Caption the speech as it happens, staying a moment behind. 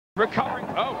Recovering.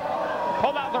 Oh,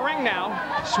 pulled out the ring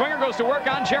now. Swinger goes to work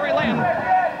on Jerry Lynn.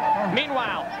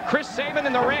 Meanwhile, Chris Sabin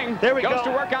in the ring goes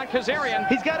to work on Kazarian.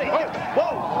 He's got it.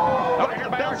 Whoa. Over here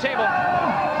by our table.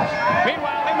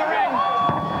 Meanwhile, in the ring,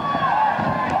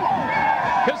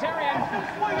 Kazarian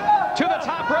to the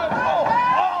top rope.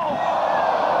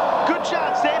 Good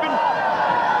shot, Sabin.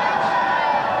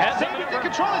 Sabin in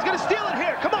control. He's going to steal it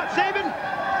here. Come on, Sabin.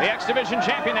 The X Division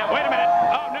champion now. Wait a minute.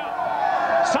 Oh, no.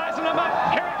 Sizing him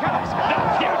up. Here it comes. The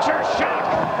future shock.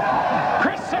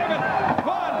 Chris Sabin.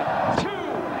 1, 2,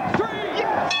 3.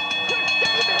 Yes. Chris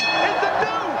Sabin is the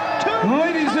new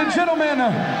Ladies and gentlemen,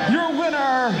 your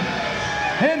winner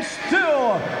and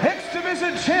still X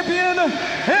Division champion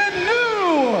and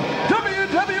new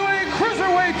WWE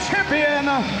Cruiserweight champion,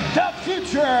 the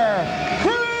future